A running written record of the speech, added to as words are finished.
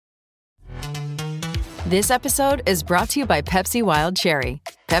This episode is brought to you by Pepsi Wild Cherry.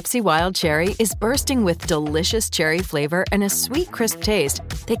 Pepsi Wild Cherry is bursting with delicious cherry flavor and a sweet, crisp taste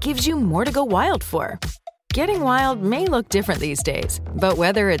that gives you more to go wild for. Getting wild may look different these days, but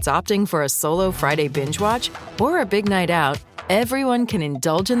whether it's opting for a solo Friday binge watch or a big night out, everyone can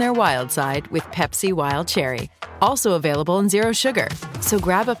indulge in their wild side with Pepsi Wild Cherry. Also available in Zero Sugar. So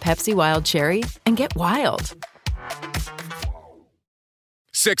grab a Pepsi Wild Cherry and get wild.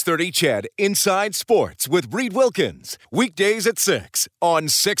 630 CHED Inside Sports with Reed Wilkins. Weekdays at 6 on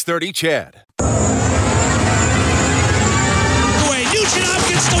 630 CHED. Nugent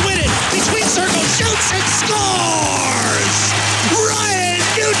Hopkins to win it. Between circles, shoots and scores! Ryan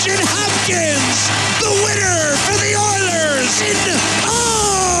Nugent Hopkins, the winner for the Oilers in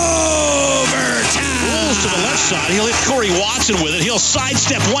overtime. Rolls to the left side. He'll hit Corey Watson with it. He'll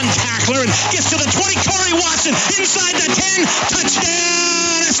sidestep one tackler and gets to the 20. Corey Watson inside the 10.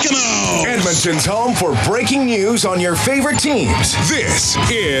 Touchdown, Eskimos! Edmonton's home for breaking news on your favorite teams. This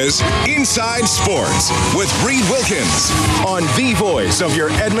is Inside Sports with Reed Wilkins on the voice of your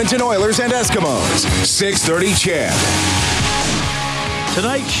Edmonton Oilers and Eskimos. 630 CHED.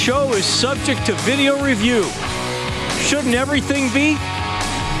 Tonight's show is subject to video review. Shouldn't everything be?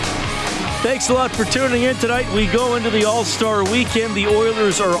 Thanks a lot for tuning in tonight. We go into the All-Star weekend. The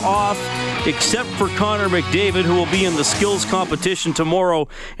Oilers are off, except for Connor McDavid, who will be in the skills competition tomorrow,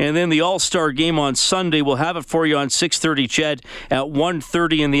 and then the All-Star game on Sunday. We'll have it for you on 630 CHED at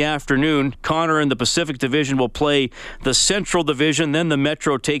 1:30 in the afternoon. Connor in the Pacific Division will play the Central Division. Then the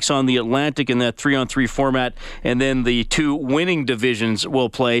Metro takes on the Atlantic in that 3-on-3 format, and then the two winning divisions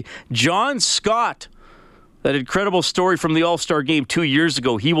will play. John Scott, that incredible story from the All-Star game 2 years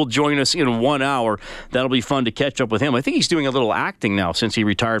ago. He will join us in 1 hour. That'll be fun to catch up with him. I think he's doing a little acting now since he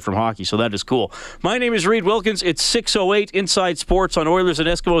retired from hockey, so that is cool. My name is Reed Wilkins. It's 6:08 Inside Sports on Oilers and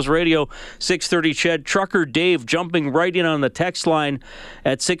Eskimos Radio, 630 CHED. Trucker Dave jumping right in on the text line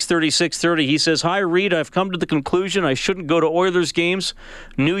at 630. He says, "Hi, Reed. I've come to the conclusion I shouldn't go to Oilers games.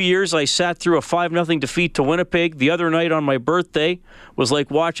 New Year's, I sat through a 5-0 defeat to Winnipeg. The other night on my birthday was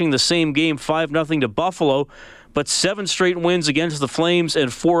like watching the same game, 5-0 to Buffalo. But 7 straight wins against the Flames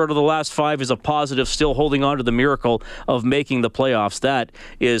and 4 out of the last 5 is a positive, still holding on to the miracle of making the playoffs." That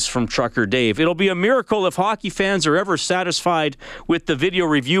is from Trucker Dave. It'll be a miracle if hockey fans are ever satisfied with the video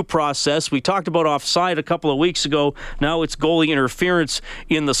review process. We talked about offside a couple of weeks ago. Now it's goalie interference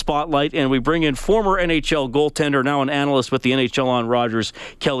in the spotlight, and we bring in former NHL goaltender, now an analyst with the NHL on Rogers,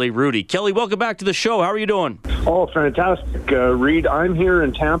 Kelly Hrudey. Kelly, welcome back to the show. How are you doing? Oh, fantastic, Reed. I'm here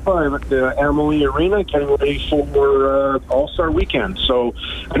in Tampa. I'm at the Amalie Arena getting ready for All-Star weekend. So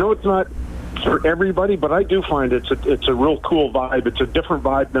I know it's not for everybody, but I do find it's a real cool vibe. It's a different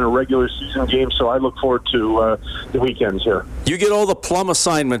vibe than a regular season game, so I look forward to the weekends here. You get all the plum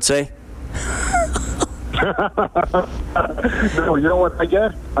assignments, eh? No, you know what I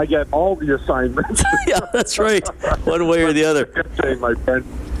get? I get all the assignments. Yeah, that's right. One way or the other. Good thing, my friend.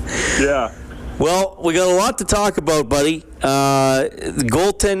 Yeah. Well, we got a lot to talk about, buddy.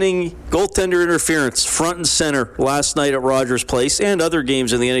 Goaltender interference, front and center last night at Rogers Place and other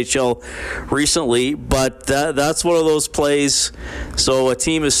games in the NHL recently. But that's one of those plays. So a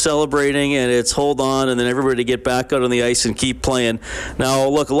team is celebrating, and it's hold on, and then everybody get back out on the ice and keep playing. Now,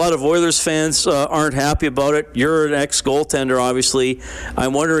 look, a lot of Oilers fans aren't happy about it. You're an ex-goaltender, obviously.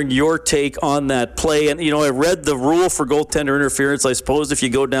 I'm wondering your take on that play. And, I read the rule for goaltender interference. I suppose if you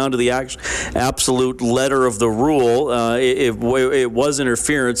go down to the absolute letter of the rule, it was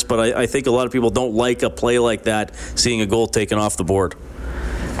interference, but I think a lot of people don't like a play like that, seeing a goal taken off the board.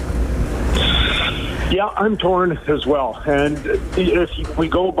 Yeah, I'm torn as well. And if we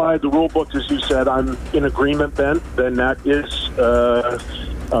go by the rule book, as you said, I'm in agreement then that is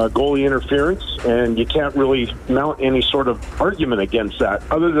goalie interference, and you can't really mount any sort of argument against that,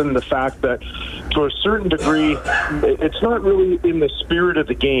 other than the fact that to a certain degree, it's not really in the spirit of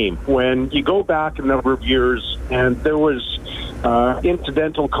the game. When you go back a number of years and there was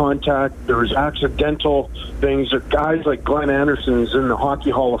incidental contact, there was accidental things, that guys like Glenn Anderson is in the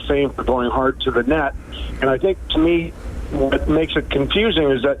Hockey Hall of Fame for going hard to the net. And I think, to me, what makes it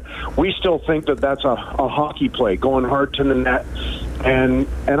confusing is that we still think that that's a hockey play, going hard to the net. And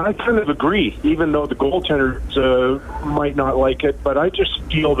I kind of agree, even though the goaltenders might not like it. But I just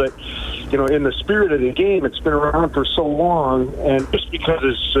feel that, in the spirit of the game, it's been around for so long, and just because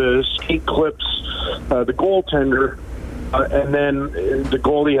his skate clips the goaltender, and then the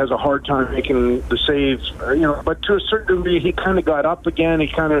goalie has a hard time making the save, but to a certain degree, he kind of got up again. He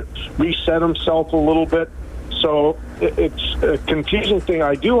kind of reset himself a little bit. So it's a confusing thing.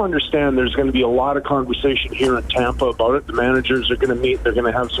 I do understand there's going to be a lot of conversation here in Tampa about it. The managers are going to meet. They're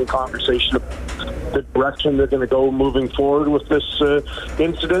going to have some conversation about the direction they're going to go moving forward with this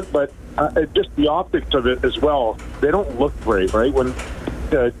incident. But just the optics of it as well, they don't look great, right? When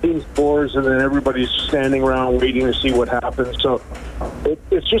team scores and then everybody's standing around waiting to see what happens. So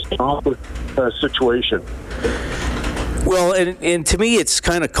it's just an awkward situation. Well, and to me, it's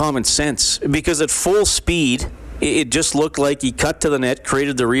kind of common sense because at full speed, it just looked like he cut to the net,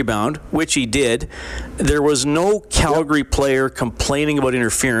 created the rebound, which he did. There was no Calgary player complaining about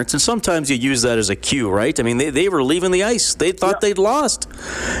interference, and sometimes you use that as a cue, right? I mean, they were leaving the ice. They thought they'd lost.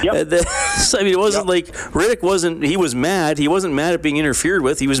 I mean, it wasn't like Rittich wasn't. He was mad. He wasn't mad at being interfered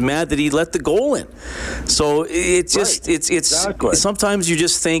with. He was mad that he let the goal in. So it's just exactly. Sometimes you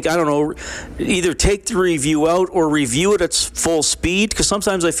just think, I don't know, either take the review out or review it at full speed, because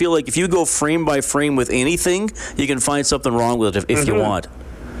sometimes I feel like if you go frame by frame with anything, you can find something wrong with it if you want.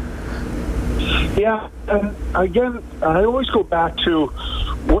 Yeah, and again, I always go back to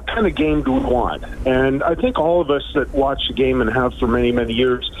what kind of game do we want? And I think all of us that watch the game and have for many, many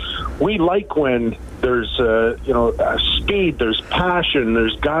years, we like when there's speed, there's passion,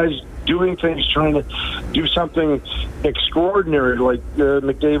 there's guys doing things, trying to do something extraordinary like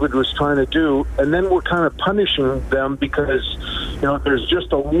McDavid was trying to do, and then we're kind of punishing them because there's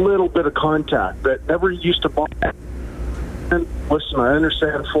just a little bit of contact that never used to bother. And listen, I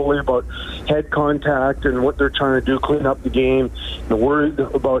understand fully about head contact and what they're trying to do, clean up the game, the worried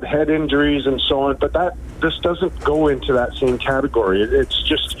about head injuries and so on, but this doesn't go into that same category. It's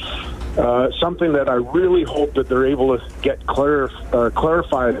just something that I really hope that they're able to get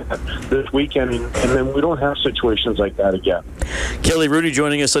clarified this weekend, and then we don't have situations like that again. Kelly Hrudey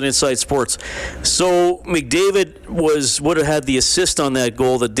joining us on Inside Sports. So McDavid would have had the assist on that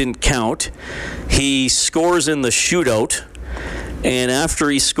goal that didn't count. He scores in the shootout, and after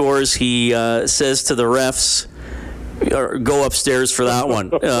he scores, he says to the refs, or go upstairs for that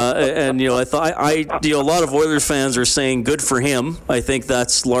one. And I thought a lot of Oilers fans are saying good for him. I think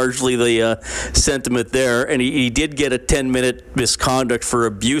that's largely the sentiment there. And he did get a 10-minute misconduct for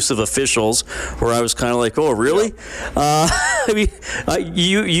abuse of officials, where I was kind of like, oh, really? I mean,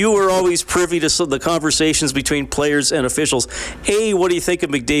 you were always privy to the conversations between players and officials. A, what do you think of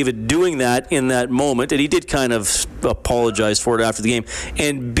McDavid doing that in that moment? And he did kind of apologize for it after the game.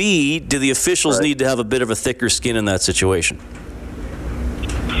 And B, do the officials need to have a bit of a thicker skin in that situation?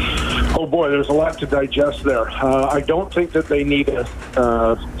 Oh boy, there's a lot to digest there. I don't think that they need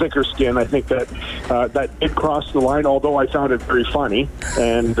a thicker skin. I think that that did cross the line, although I found it very funny,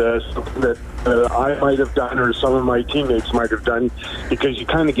 and something that I might have done, or some of my teammates might have done, because you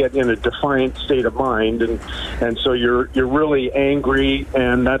kind of get in a defiant state of mind, and so you're really angry,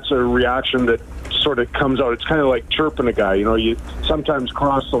 and that's a reaction that sort of comes out. It's kind of like chirping a guy. You sometimes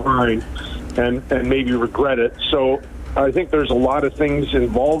cross the line and maybe regret it. So I think there's a lot of things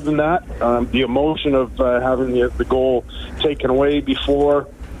involved in that. The emotion of having the goal taken away before.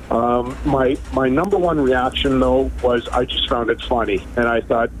 My number one reaction, though, was I just found it funny, and I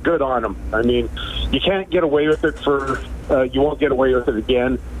thought, good on him. I mean, you can't get away with it you won't get away with it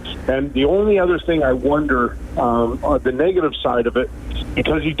again. And the only other thing I wonder, on the negative side of it,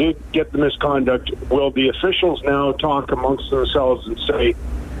 because he did get the misconduct, will the officials now talk amongst themselves and say, you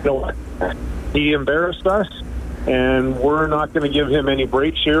know what, he embarrassed us, and we're not going to give him any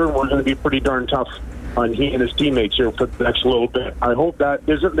breaks here, and we're going to be pretty darn tough on he and his teammates here for the next little bit. I hope that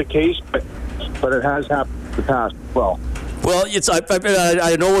isn't the case, but it has happened in the past as well. Well,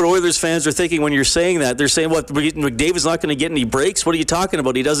 I know what Oilers fans are thinking when you're saying that. They're saying, what, McDavid's not going to get any breaks? What are you talking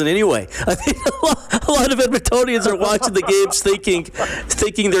about? He doesn't anyway. I mean, a lot of Edmontonians are watching the games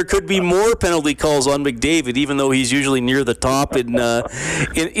thinking there could be more penalty calls on McDavid, even though he's usually near the top in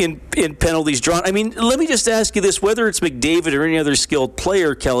penalties drawn. I mean, let me just ask you this, whether it's McDavid or any other skilled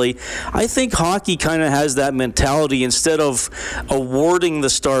player, Kelly, I think hockey kind of has that mentality. Instead of awarding the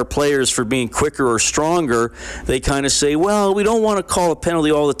star players for being quicker or stronger, they kind of say, well, we don't want to call a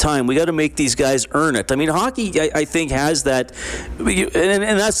penalty all the time. We got to make these guys earn it. I mean, hockey, I think, has that,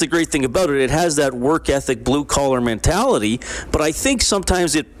 and that's the great thing about it. It has that work ethic, blue-collar mentality, but I think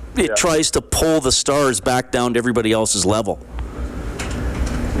sometimes it tries to pull the stars back down to everybody else's level.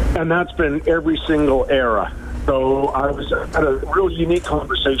 And that's been every single era. So I had a real unique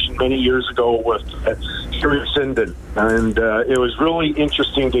conversation many years ago with Terry Sinden, and it was really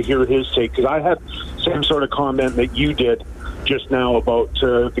interesting to hear his take, because I had the same sort of comment that you did just now about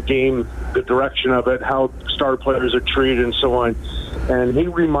the game, the direction of it, how star players are treated and so on. And he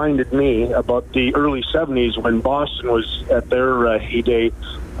reminded me about the early 70s when Boston was at their heyday,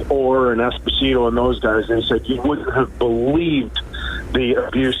 Orr and Esposito and those guys, and he said you wouldn't have believed the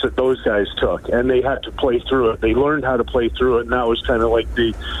abuse that those guys took, and they had to play through it. They learned how to play through it, and that was kind of like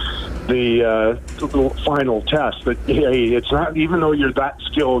the final test. That hey, it's not, even though you're that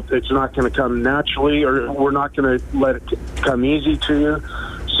skilled, it's not going to come naturally, or we're not going to let it come easy to you.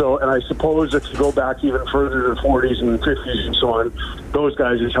 So, and I suppose if you go back even further to the 40s and 50s and so on, those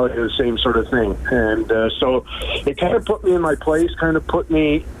guys will tell you the same sort of thing. And so it kind of put me in my place, kind of put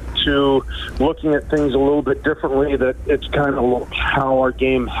me to looking at things a little bit differently, that it's kind of how our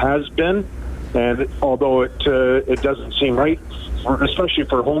game has been. And although it doesn't seem right, especially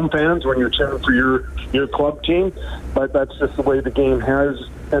for home fans when you're cheering for your club team, but that's just the way the game has.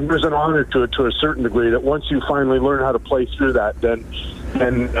 And there's an honor to it to a certain degree, that once you finally learn how to play through that, then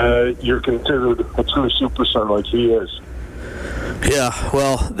you're considered a true superstar like he is. Yeah,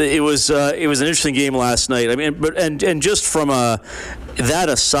 well, it was an interesting game last night. I mean, and just from that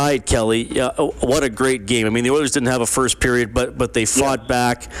aside, Kelly, what a great game. I mean, the Oilers didn't have a first period, but they fought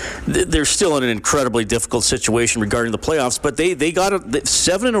back. They're still in an incredibly difficult situation regarding the playoffs, but they got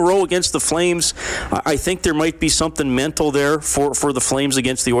 7 in a row against the Flames. I think there might be something mental there for the Flames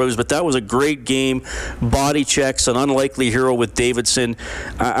against the Oilers, but that was a great game. Body checks, an unlikely hero with Davidson.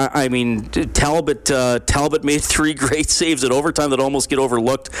 I mean, Talbot made 3 great saves at overtime that almost get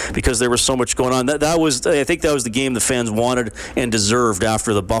overlooked because there was so much going on. I think that was the game the fans wanted and deserved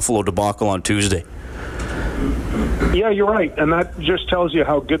after the Buffalo debacle on Tuesday. Yeah, you're right, and that just tells you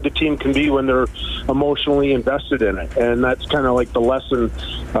how good the team can be when they're emotionally invested in it. And that's kind of like the lesson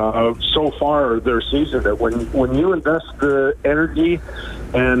so far of their season, that when you invest the energy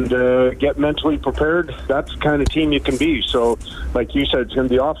and get mentally prepared, that's the kind of team you can be. So, like you said, it's going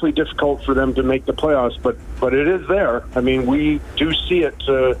to be awfully difficult for them to make the playoffs, but it is there. I mean, we do see it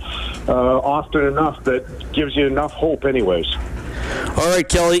often enough that gives you enough hope anyways. All right,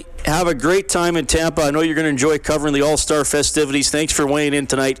 Kelly, have a great time in Tampa. I know you're going to enjoy covering the All-Star festivities. Thanks for weighing in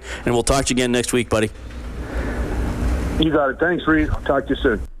tonight, and we'll talk to you again next week, buddy. You got it. Thanks, Reed. I'll talk to you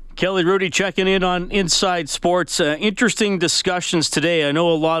soon. Kelly Hrudey checking in on Inside Sports. Interesting discussions today. I know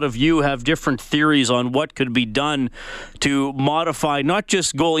a lot of you have different theories on what could be done to modify not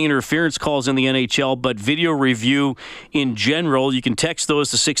just goalie interference calls in the NHL, but video review in general. You can text those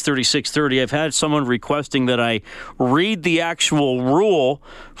to 630-630. I've had someone requesting that I read the actual rule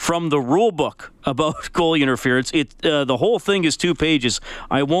from the rule book about goalie interference. The whole thing is 2 pages.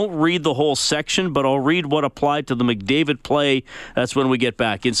 I won't read the whole section, but I'll read what applied to the McDavid play. That's when we get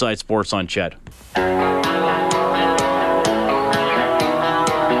back. Inside Sports on Ched.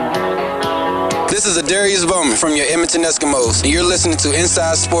 This is Adarius Bowman from your Edmonton Eskimos, and you're listening to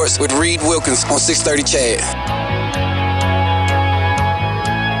Inside Sports with Reed Wilkins on 630 Ched.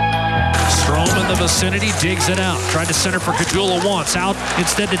 Strome in the vicinity, digs it out. Tried to center for Caggiula once. Out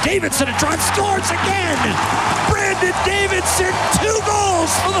instead to Davidson, and drive scores again. Brandon Davidson, 2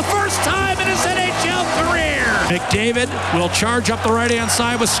 goals for the first time in his NHL career. McDavid will charge up the right-hand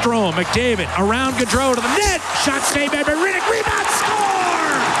side with Strome. McDavid around Gaudreau to the net. Shot saved by Riddick. Rebound,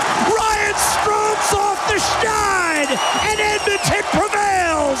 score! Ryan Strome's off the schneid, and Edmonton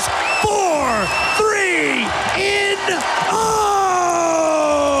prevails 4-3 in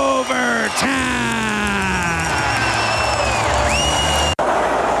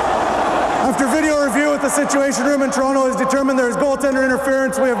After video review with the Situation Room in Toronto has determined there is goaltender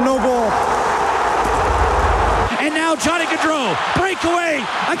interference, we have no goal. And now Johnny Gaudreau, breakaway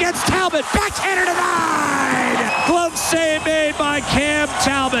against Talbot, backhander denied! Glove save made by Cam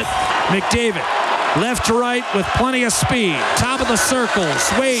Talbot. McDavid, left to right with plenty of speed. Top of the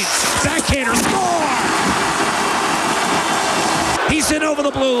circles, waits, backhander, score! He's in over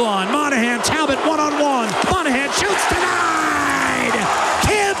the blue line. Monahan, Talbot, one-on-one. Monahan shoots, denied!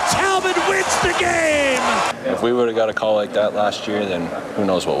 Cam Talbot wins the game! If we would have got a call like that last year, then who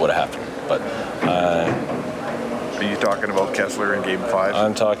knows what would have happened. But are you talking about Kessler in Game 5?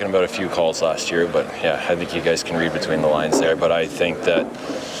 I'm talking about a few calls last year, but yeah, I think you guys can read between the lines there. But I think that,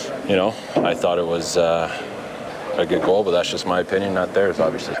 I thought it was a good goal, but that's just my opinion, not theirs,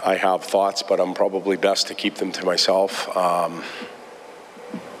 obviously. I have thoughts, but I'm probably best to keep them to myself.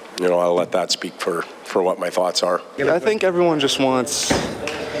 I'll let that speak for what my thoughts are. I think everyone just wants,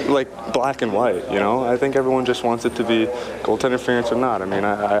 black and white, I think everyone just wants it to be goaltender interference or not. I mean,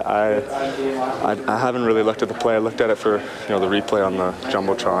 I haven't really looked at the play. I looked at it for, the replay on the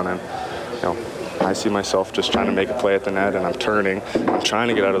Jumbotron, and, I see myself just trying to make a play at the net, and I'm turning. I'm trying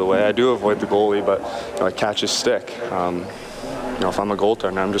to get out of the way. I do avoid the goalie, but I catch his stick. If I'm a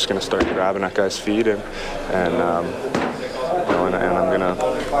goaltender, I'm just going to start grabbing that guy's feet, and I'm going to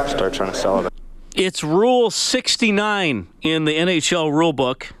start trying to sell it. It's Rule 69 in the NHL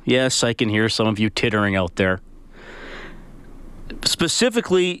rulebook. Yes, I can hear some of you tittering out there.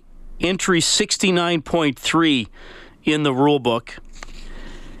 Specifically, entry 69.3 in the rulebook.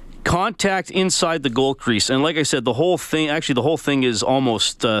 Contact inside the goal crease. And like I said, the whole thing is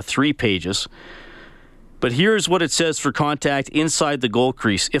almost 3 pages. But here's what it says for contact inside the goal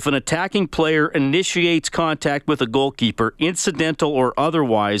crease. If an attacking player initiates contact with a goalkeeper, incidental or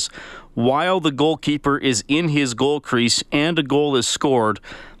otherwise, while the goalkeeper is in his goal crease and a goal is scored,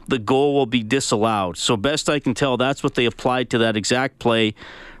 the goal will be disallowed. So best I can tell, that's what they applied to that exact play.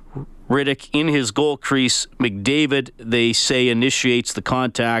 Riddick in his goal crease. McDavid, they say, initiates the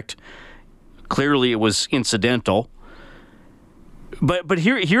contact. Clearly it was incidental. But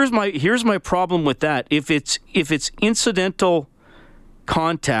here's my problem with that. If it's incidental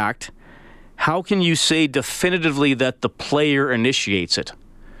contact, how can you say definitively that the player initiates it?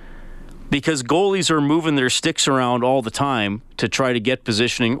 Because goalies are moving their sticks around all the time to try to get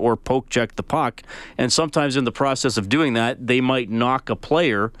positioning or poke check the puck, and sometimes in the process of doing that, they might knock a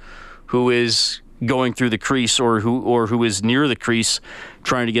player who is going through the crease or who is near the crease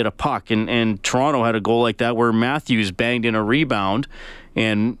trying to get a puck. And Toronto had a goal like that where Matthews banged in a rebound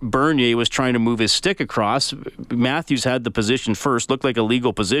and Bernier was trying to move his stick across. Matthews had the position first, looked like a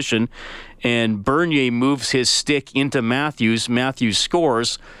legal position, and Bernier moves his stick into Matthews. Matthews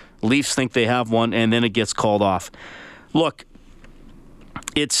scores. Leafs think they have one, and then it gets called off. Look,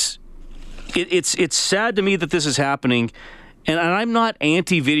 it's sad to me that this is happening. And I'm not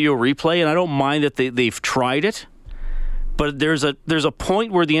anti-video replay, and I don't mind that they've tried it. But there's a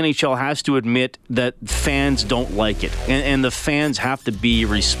point where the NHL has to admit that fans don't like it, and the fans have to be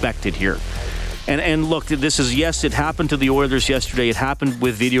respected here. And look, this is, yes, it happened to the Oilers yesterday. It happened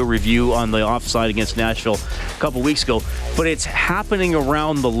with video review on the offside against Nashville a couple weeks ago. But it's happening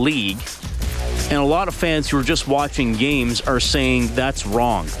around the league, and a lot of fans who are just watching games are saying that's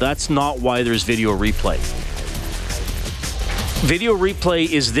wrong. That's not why there's video replay. Video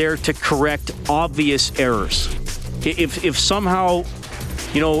replay is there to correct obvious errors. If somehow,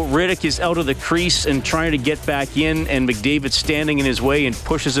 Riddick is out of the crease and trying to get back in and McDavid's standing in his way and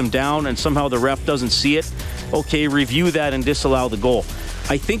pushes him down and somehow the ref doesn't see it, okay, review that and disallow the goal.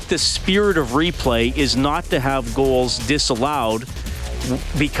 I think the spirit of replay is not to have goals disallowed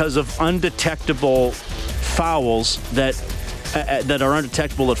because of undetectable fouls that are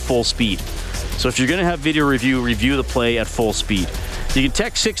undetectable at full speed. So if you're going to have video review the play at full speed. You can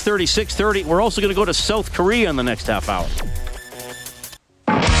text 630-630. We're also going to go to South Korea in the next half hour.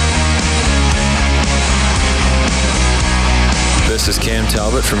 This is Cam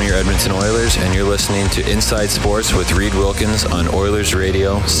Talbot from your Edmonton Oilers, and you're listening to Inside Sports with Reed Wilkins on Oilers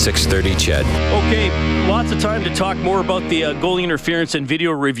Radio 630 CHED. Okay, lots of time to talk more about the goalie interference and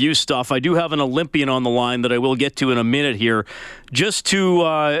video review stuff. I do have an Olympian on the line that I will get to in a minute here. Just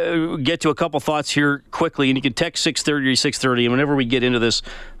to get to a couple thoughts here quickly, and you can text 630-630, and whenever we get into this,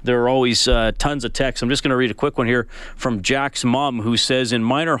 there are always tons of texts. I'm just going to read a quick one here from Jack's mom, who says, in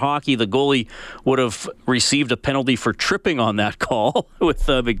minor hockey, the goalie would have received a penalty for tripping on that call with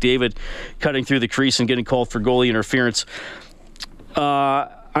McDavid cutting through the crease and getting called for goalie interference.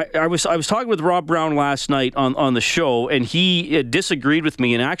 I was talking with Rob Brown last night on the show, and he disagreed with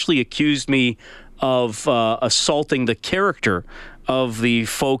me and actually accused me of assaulting the character of the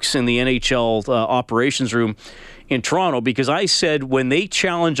folks in the NHL operations room in Toronto, because I said when they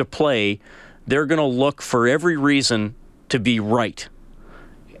challenge a play, they're going to look for every reason to be right.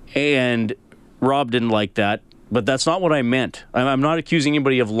 And Rob didn't like that, but that's not what I meant. I'm not accusing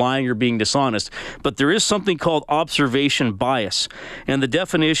anybody of lying or being dishonest, but there is something called observation bias, and the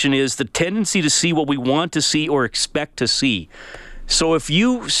definition is the tendency to see what we want to see or expect to see. So if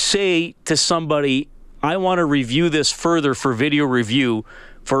you say to somebody, I want to review this further for video review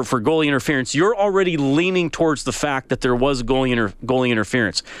for goalie interference, you're already leaning towards the fact that there was goalie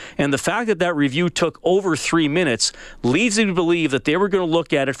interference. And the fact that that review took over 3 minutes leads you to believe that they were going to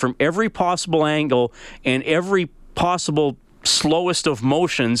look at it from every possible angle and every possible slowest of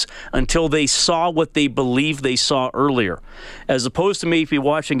motions until they saw what they believed they saw earlier, as opposed to maybe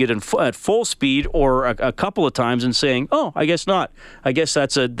watching it at full speed or a couple of times and saying, oh, I guess not. I guess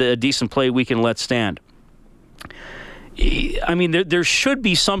that's a decent play we can let stand. I mean, there should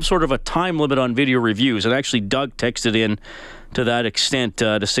be some sort of a time limit on video reviews. And actually, Doug texted in to that extent to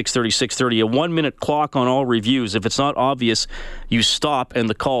 630-630, a 1-minute clock on all reviews. If it's not obvious, you stop and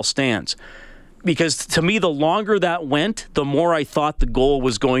the call stands. Because to me, the longer that went, the more I thought the goal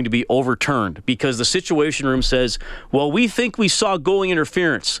was going to be overturned. Because the Situation Room says, well, we think we saw goalie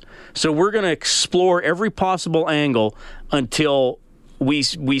interference, so we're going to explore every possible angle until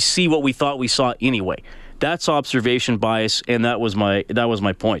we see what we thought we saw anyway. That's observation bias, and that was my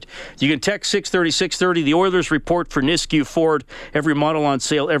point. You can text 630-630. The Oilers report for Nisku Ford. Every model on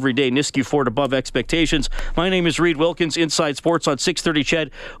sale every day. Nisku Ford above expectations. My name is Reed Wilkins, Inside Sports on 630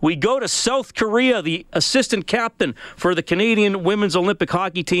 CHED. We go to South Korea. The assistant captain for the Canadian Women's Olympic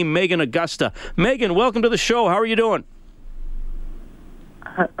Hockey Team, Megan Augusta. Megan, welcome to the show. How are you doing?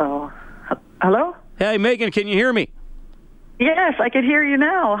 Hello? Hey, Megan, can you hear me? Yes, I can hear you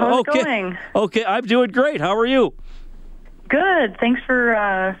now. How's it going? Okay, I'm doing great. How are you? Good. Thanks for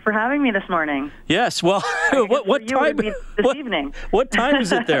having me this morning. Yes. Well, what time? This evening. What time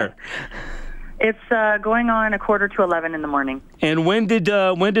is it there? It's going on 11:45 in the morning. And when did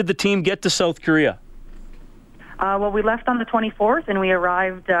the team get to South Korea? Well, we left on the 24th and we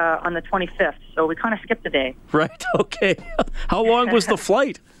arrived on the 25th, so we kind of skipped a day. Right. Okay. How long was the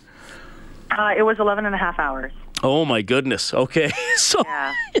flight? It was 11 and a half hours. Oh, my goodness. Okay. So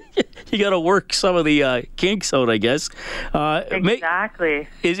yeah. You got to work some of the kinks out, I guess. Exactly.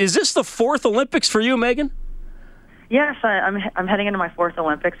 Is this the fourth Olympics for you, Megan? Yes, I'm heading into my fourth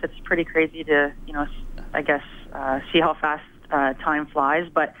Olympics. It's pretty crazy to, I guess, see how fast time flies.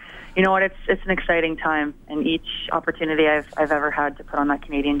 But you know what? It's an exciting time, and each opportunity I've ever had to put on that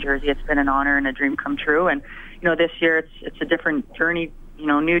Canadian jersey, it's been an honor and a dream come true. And this year it's a different journey.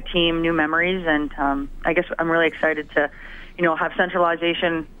 New team, new memories, and I guess I'm really excited to, have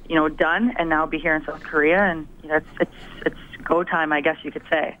centralization, done, and now be here in South Korea, and it's go time, I guess you could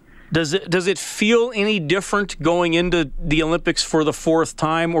say. Does it feel any different going into the Olympics for the fourth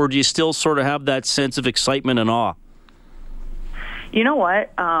time, or do you still sort of have that sense of excitement and awe? You know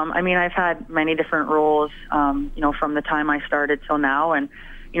what? I've had many different roles, from the time I started till now, and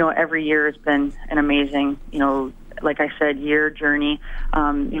every year has been an amazing, like I said, year journey.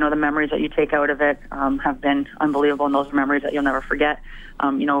 The memories that you take out of it have been unbelievable, and those are memories that you'll never forget.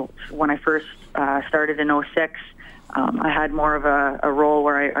 When I first started in 2006, I had more of a role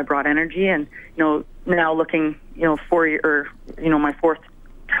where I brought energy, and now looking, my fourth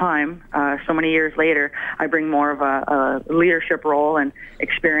time, so many years later, I bring more of a leadership role and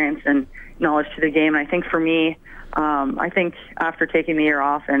experience and knowledge to the game. And I think for me, I think after taking the year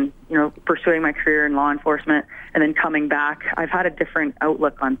off and, pursuing my career in law enforcement and then coming back, I've had a different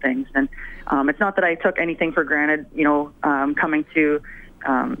outlook on things. And it's not that I took anything for granted, coming to,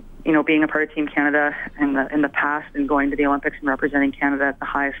 being a part of Team Canada in the past and going to the Olympics and representing Canada at the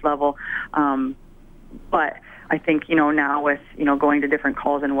highest level. But I think, now with, going to different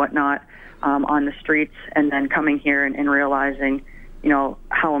calls and whatnot on the streets and then coming here and realizing,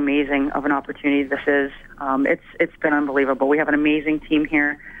 how amazing of an opportunity this is. It's been unbelievable. We have an amazing team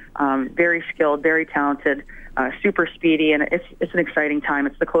here, very skilled, very talented, super speedy, and it's an exciting time.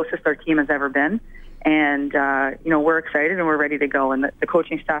 It's the closest our team has ever been, and we're excited and we're ready to go. And the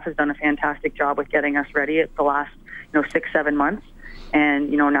coaching staff has done a fantastic job with getting us ready at the last 6-7 months.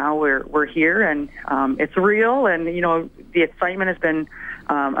 And now we're here, and it's real, and the excitement has been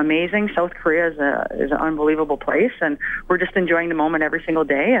amazing. South Korea is an unbelievable place, and we're just enjoying the moment every single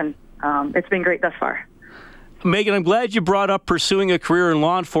day, and it's been great thus far. Megan, I'm glad you brought up pursuing a career in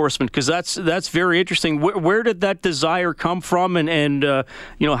law enforcement, because that's very interesting. Where did that desire come from, and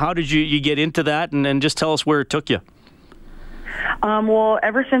how did you get into that, and just tell us where it took you? Well,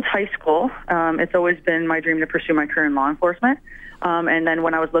 ever since high school, it's always been my dream to pursue my career in law enforcement. And then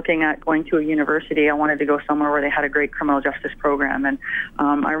when I was looking at going to a university, I wanted to go somewhere where they had a great criminal justice program. And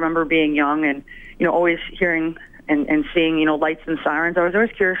I remember being young and, always hearing and seeing, lights and sirens. I was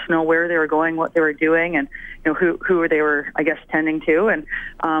always curious to know where they were going, what they were doing, and, who they were, I guess, tending to. And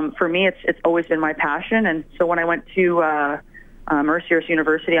for me, it's always been my passion. And so when I went to Mercyhurst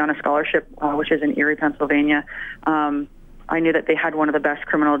University on a scholarship, which is in Erie, Pennsylvania, I knew that they had one of the best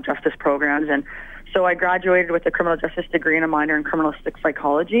criminal justice programs. And so I graduated with a criminal justice degree and a minor in criminalistic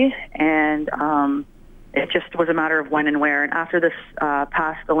psychology, and it just was a matter of when and where. And after this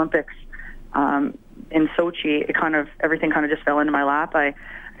past Olympics in Sochi, everything kind of just fell into my lap. I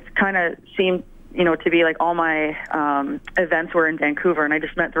kind of seemed, to be like all my events were in Vancouver, and I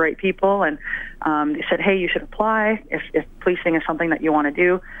just met the right people, and they said, hey, you should apply if policing is something that you want to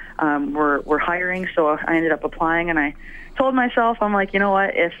do. We're hiring, so I ended up applying, and I told myself, I'm like, you know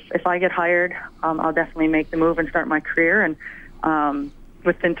what, if I get hired, I'll definitely make the move and start my career. And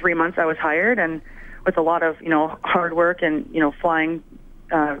within 3 months I was hired, and with a lot of, hard work and, flying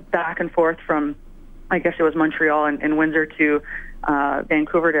back and forth from, I guess it was Montreal and Windsor to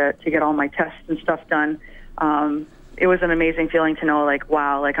Vancouver to get all my tests and stuff done. It was an amazing feeling to know, like,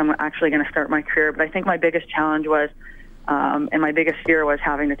 wow, like I'm actually going to start my career. But I think my biggest challenge was, and my biggest fear was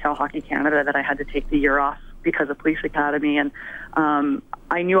having to tell Hockey Canada that I had to take the year off because of Police Academy. And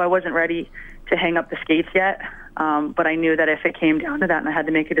I knew I wasn't ready to hang up the skates yet, but I knew that if it came down to that and I had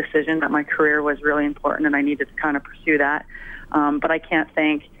to make a decision, that my career was really important and I needed to kind of pursue that. But I can't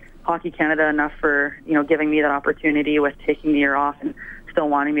thank Hockey Canada enough for, giving me that opportunity with taking the year off and still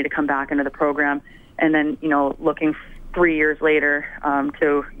wanting me to come back into the program. And then, looking 3 years later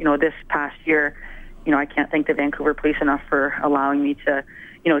to, this past year, I can't thank the Vancouver Police enough for allowing me to,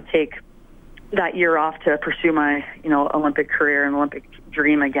 take that year off to pursue my, Olympic career and Olympic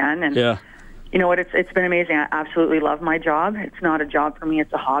dream again. And you know what, it's been amazing. I absolutely love my job. It's not a job for me,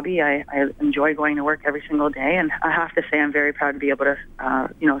 it's a hobby. I enjoy going to work every single day, and I have to say I'm very proud to be able to,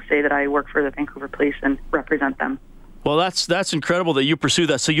 say that I work for the Vancouver Police and represent them. Well, that's incredible that you pursue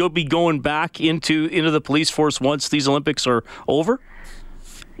that. So you'll be going back into the police force once these Olympics are over?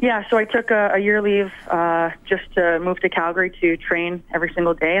 Yeah, so I took a year leave just to move to Calgary to train every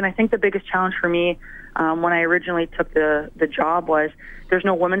single day, and I think the biggest challenge for me when I originally took the job was there's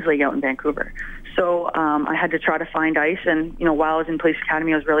no women's league out in Vancouver. So I had to try to find ice, and, while I was in Police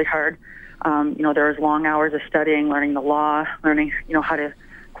Academy, it was really hard. There was long hours of studying, learning the law, learning, how to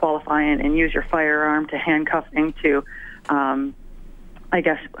qualify and use your firearm, to handcuffing, to, I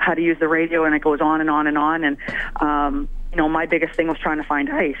guess, how to use the radio, and it goes on and on and on. And, my biggest thing was trying to find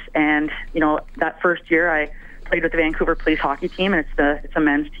ice. And, that first year I played with the Vancouver Police hockey team, and it's a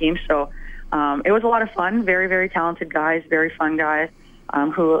men's team. So it was a lot of fun, very, very talented guys, very fun guys.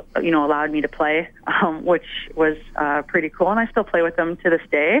 Who, allowed me to play, which was pretty cool. And I still play with them to this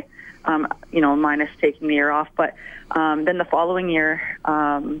day, minus taking the year off. But then the following year,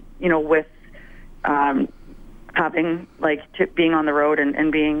 with having, being on the road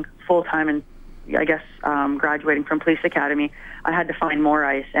and being full-time and, I guess, graduating from Police Academy, I had to find more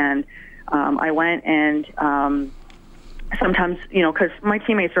ice. And I went and sometimes, because my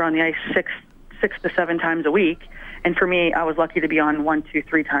teammates are on the ice six to 7 times a week. And for me, I was lucky to be on 1, 2,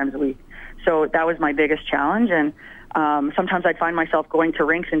 3 times a week. So that was my biggest challenge. And sometimes I'd find myself going to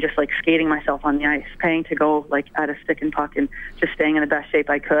rinks and just skating myself on the ice, paying to go at a stick and puck and just staying in the best shape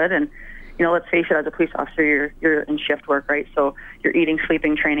I could. And, let's face it, as a police officer, you're in shift work, right? So you're eating,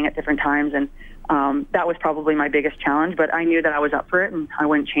 sleeping, training at different times. And that was probably my biggest challenge. But I knew that I was up for it, and I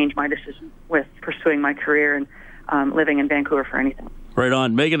wouldn't change my decision with pursuing my career and living in Vancouver for anything. Right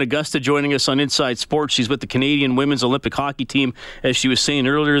on. Megan Augusta joining us on Inside Sports. She's with the Canadian Women's Olympic Hockey Team. As she was saying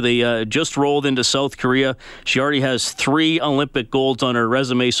earlier, they just rolled into South Korea. She already has 3 Olympic golds on her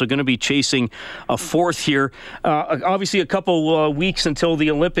resume, so going to be chasing a 4th here. Obviously, a couple weeks until the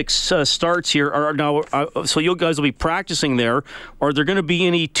Olympics starts here. So you guys will be practicing there. Are there going to be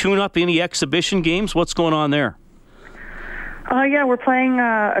any tune-up, any exhibition games? What's going on there? Yeah, we're playing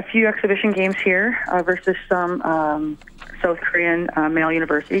a few exhibition games here versus some South Korean male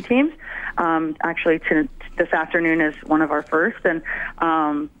university teams. Actually, this afternoon is one of our first. And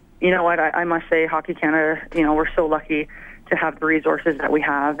you know what? I must say, Hockey Canada, we're so lucky to have the resources that we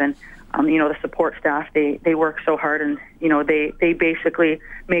have. And, the support staff, they work so hard. And, they basically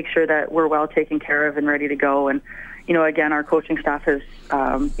make sure that we're well taken care of and ready to go. And, again, our coaching staff has,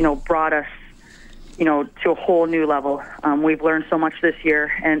 brought us to a whole new level. We've learned so much this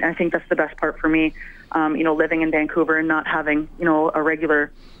year, and I think that's the best part for me, living in Vancouver and not having, a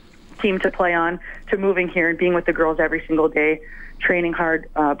regular team to play on, to moving here and being with the girls every single day, training hard,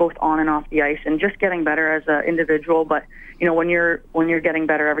 both on and off the ice, and just getting better as an individual. But, when you're getting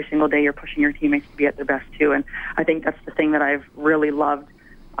better every single day, you're pushing your teammates to be at their best too. And I think that's the thing that I've really loved,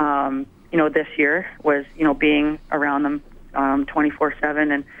 this year was, being around them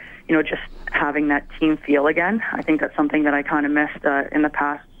 24/7 and, just having that team feel again. I think that's something that I kind of missed in the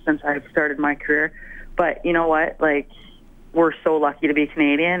past since I've started my career. But you know what? We're so lucky to be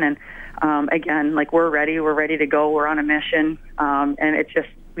Canadian. And again, we're ready to go. We're on a mission. And it's just,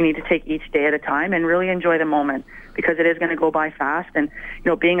 we need to take each day at a time and really enjoy the moment, because it is going to go by fast. And,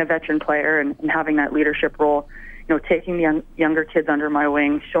 being a veteran player and having that leadership role, taking the younger kids under my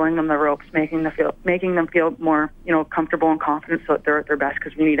wing, showing them the ropes, making them feel more, comfortable and confident so that they're at their best,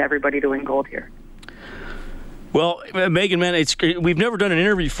 because we need everybody to win gold here. Well, Megan, man, we've never done an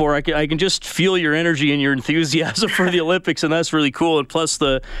interview before. I can just feel your energy and your enthusiasm for the Olympics, and that's really cool. And plus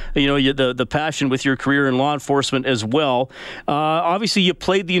the passion with your career in law enforcement as well. Obviously, you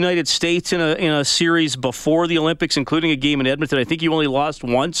played the United States in a series before the Olympics, including a game in Edmonton. I think you only lost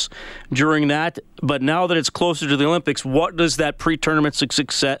once during that. But now that it's closer to the Olympics, what does that pre-tournament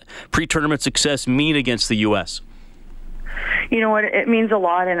success mean against the U.S.? You know what? It means a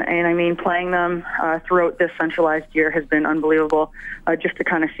lot, and I mean, playing them throughout this centralized year has been unbelievable. Just to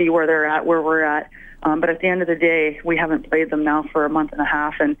kind of see where they're at, where we're at. But at the end of the day, we haven't played them now for a month and a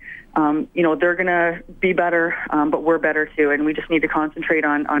half, and they're going to be better, but we're better too. And we just need to concentrate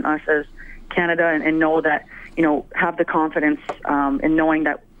on us as Canada and know that, have the confidence in knowing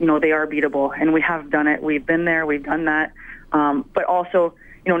that, they are beatable. And we have done it. We've been there. We've done that. But also,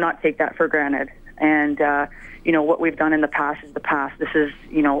 not take that for granted. And, what we've done in the past is the past. This is,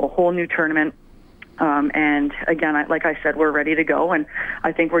 a whole new tournament. And again, like I said, we're ready to go. And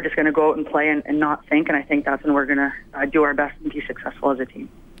I think we're just going to go out and play and not think. And I think that's when we're going to do our best and be successful as a team.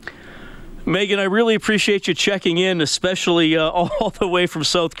 Megan, I really appreciate you checking in, especially all the way from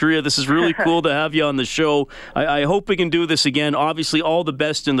South Korea. This is really cool to have you on the show. I hope we can do this again. Obviously, all the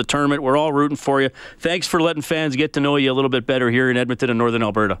best in the tournament. We're all rooting for you. Thanks for letting fans get to know you a little bit better here in Edmonton and Northern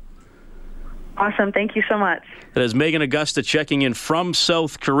Alberta. Awesome. Thank you so much. That is Megan Augusta checking in from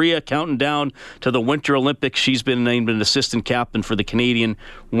South Korea, counting down to the Winter Olympics. She's been named an assistant captain for the Canadian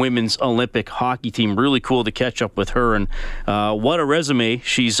Women's Olympic Hockey Team. Really cool to catch up with her. And what a resume.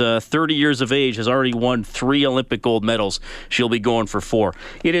 She's 30 years of age, has already won 3 Olympic gold medals. She'll be going for 4.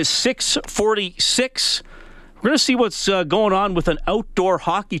 It is 6:46. We're going to see what's going on with an outdoor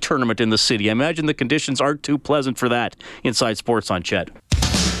hockey tournament in the city. I imagine the conditions aren't too pleasant for that. Inside Sports on Chet.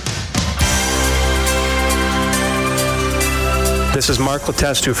 This is Mark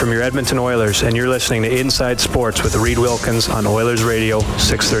Letestu from your Edmonton Oilers, and you're listening to Inside Sports with Reed Wilkins on Oilers Radio,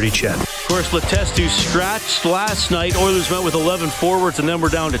 630 Chet. Of course, Letestu scratched last night. Oilers went with 11 forwards, and then we're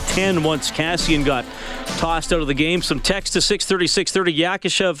down to 10 once Kassian got tossed out of the game. Some text to 630.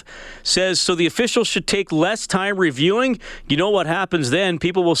 Yakishev says, so the officials should take less time reviewing. You know what happens then?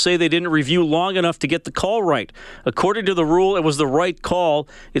 People will say they didn't review long enough to get the call right. According to the rule, it was the right call.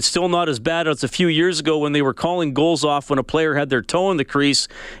 It's still not as bad as a few years ago when they were calling goals off when a player had their toe in the crease.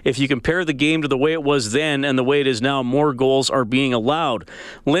 If you compare the game to the way it was then and the way it is now, more goals are being allowed.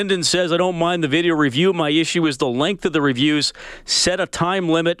 Lyndon says, I don't mind the video review. My issue is the length of the reviews. Set a time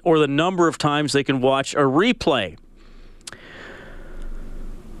limit or the number of times they can watch a replay.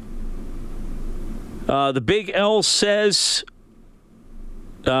 The Big L says,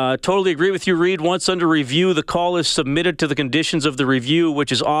 totally agree with you, Reed. Once under review, the call is submitted to the conditions of the review,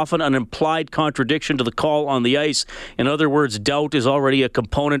 which is often an implied contradiction to the call on the ice. In other words, doubt is already a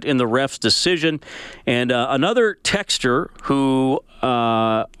component in the ref's decision. And another texter who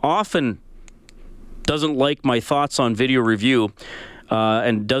often doesn't like my thoughts on video review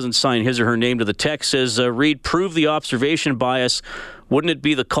and doesn't sign his or her name to the text says, Reed, prove the observation bias. Wouldn't it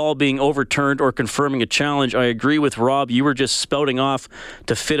be the call being overturned or confirming a challenge? I agree with Rob. You were just spouting off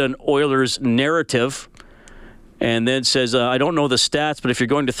to fit an Oilers narrative. And then says, I don't know the stats, but if you're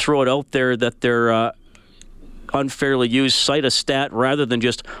going to throw it out there that they're unfairly used, cite a stat rather than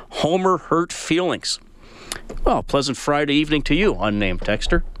just Homer hurt feelings. Well, pleasant Friday evening to you, unnamed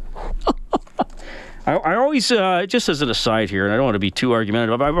texter. I always, just as an aside here, and I don't want to be too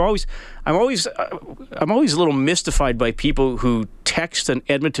argumentative, I'm always a little mystified by people who text an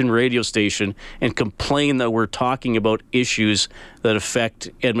Edmonton radio station and complain that we're talking about issues that affect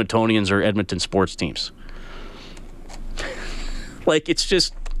Edmontonians or Edmonton sports teams. Like, it's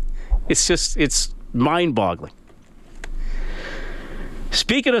mind-boggling.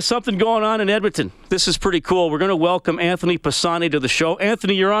 Speaking of something going on in Edmonton, this is pretty cool. We're going to welcome Anthony Pisani to the show.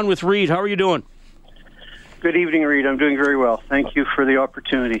 Anthony, you're on with Reed. How are you doing? Good evening, Reed. I'm doing very well. Thank you for the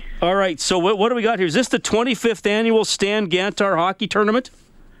opportunity. All right. So what do we got here? Is this the 25th annual Stan Gantar Hockey Tournament?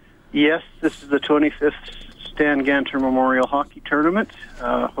 Yes, this is the 25th Stan Gantar Memorial Hockey Tournament,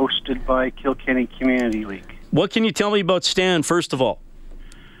 hosted by Kilkenny Community League. What can you tell me about Stan, first of all?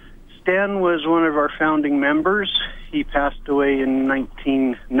 Stan was one of our founding members. He passed away in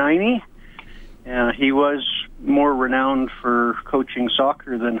 1990. He was more renowned for coaching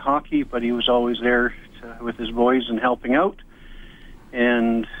soccer than hockey, but he was always there with his boys and helping out.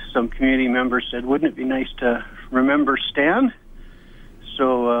 And some community members said, wouldn't it be nice to remember Stan?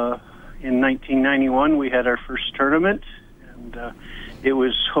 So in 1991, we had our first tournament, and it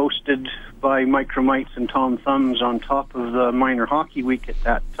was hosted by Micromites and Tom Thumbs on top of the minor hockey week at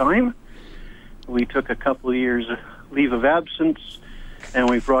that time. We took a couple of years leave of absence, and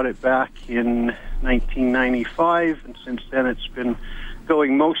we brought it back in 1995, and since then it's been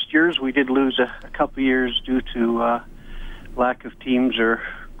going most years. We did lose a couple of years due to lack of teams or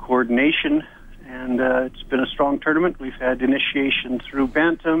coordination, and it's been a strong tournament. We've had initiation through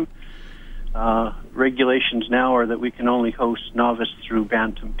Bantam. Regulations now are that we can only host novice through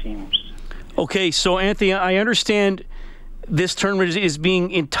Bantam teams. Okay, so Anthony, I understand this tournament is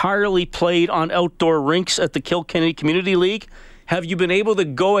being entirely played on outdoor rinks at the Kilkenny Community League. Have you been able to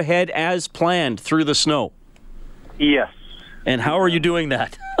go ahead as planned through the snow? Yes. And how are you doing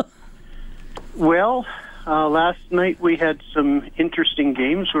that? Well, last night we had some interesting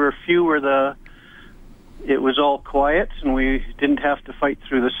games. Where a few where it was all quiet and we didn't have to fight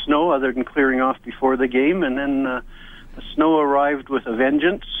through the snow other than clearing off before the game. And then the snow arrived with a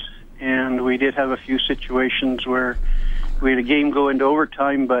vengeance, and we did have a few situations where we had a game go into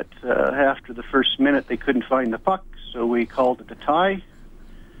overtime, but after the first minute they couldn't find the puck, so we called it a tie.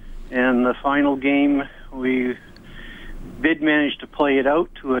 And the final game, we did manage to play it out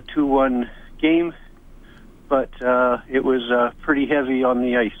to a 2-1 game, but it was pretty heavy on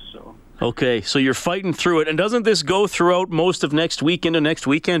the ice. So. Okay, so you're fighting through it. And doesn't this go throughout most of next week into next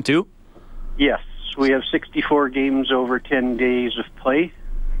weekend, too? Yes. We have 64 games over 10 days of play.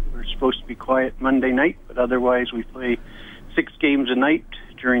 We're supposed to be quiet Monday night, but otherwise we play 6 games a night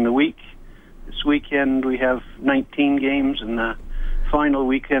during the week. This weekend we have 19 games, and the final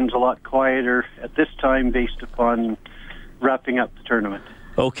weekend's a lot quieter at this time based upon wrapping up the tournament.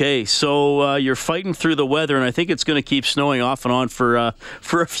 Okay, so you're fighting through the weather, and I think it's going to keep snowing off and on for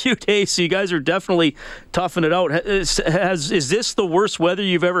a few days. So you guys are definitely toughing it out. Is this the worst weather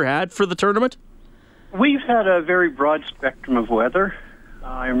you've ever had for the tournament? We've had a very broad spectrum of weather.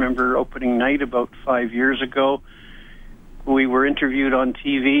 I remember opening night about 5 years ago. We were interviewed on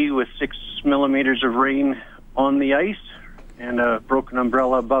TV with 6 millimeters of rain on the ice and a broken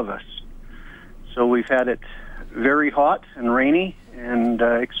umbrella above us. So we've had it very hot and rainy and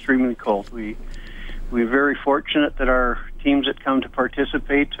extremely cold. We're very fortunate that our teams that come to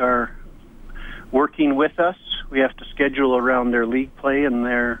participate are working with us. We have to schedule around their league play and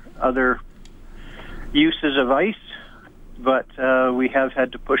their other uses of ice, but we have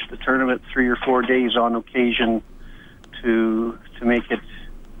had to push the tournament 3 or 4 days on occasion to make it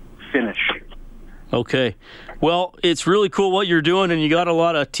finish. Okay. Well, it's really cool what you're doing, and you got a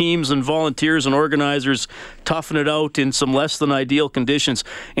lot of teams and volunteers and organizers toughing it out in some less than ideal conditions.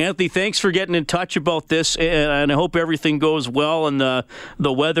 Anthony, thanks for getting in touch about this, and I hope everything goes well and the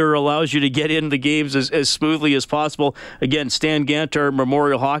weather allows you to get in the games as smoothly as possible. Again, Stan Gantar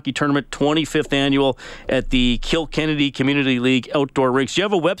Memorial Hockey Tournament, 25th annual at the Kilkennedy Community League Outdoor Rinks. Do you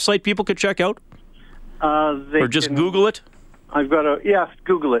have a website people could check out? Or just Google it? I've got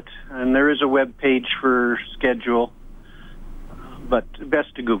Google it, and there is a web page for schedule, but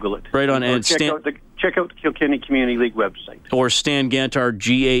best to Google it. Right on, and check out the Kilkenny Community League website. Or Stan Gantar,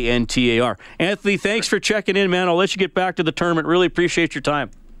 Gantar. Anthony, thanks for checking in, man. I'll let you get back to the tournament. Really appreciate your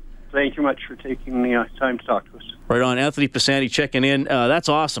time. Thank you much for taking the time to talk to us. Right on, Anthony Pisani checking in. That's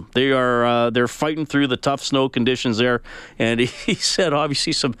awesome. They're fighting through the tough snow conditions there, and he said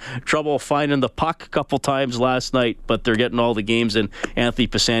obviously some trouble finding the puck a couple times last night, but they're getting all the games in. Anthony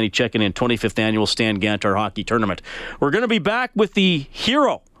Pisani checking in, 25th annual Stan Gantar Hockey Tournament. We're going to be back with the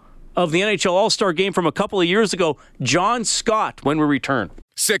hero of the NHL All-Star Game from a couple of years ago, John Scott, when we return.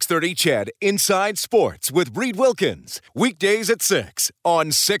 630 CHED Inside Sports with Reed Wilkins. Weekdays at 6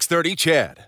 on 630 CHED.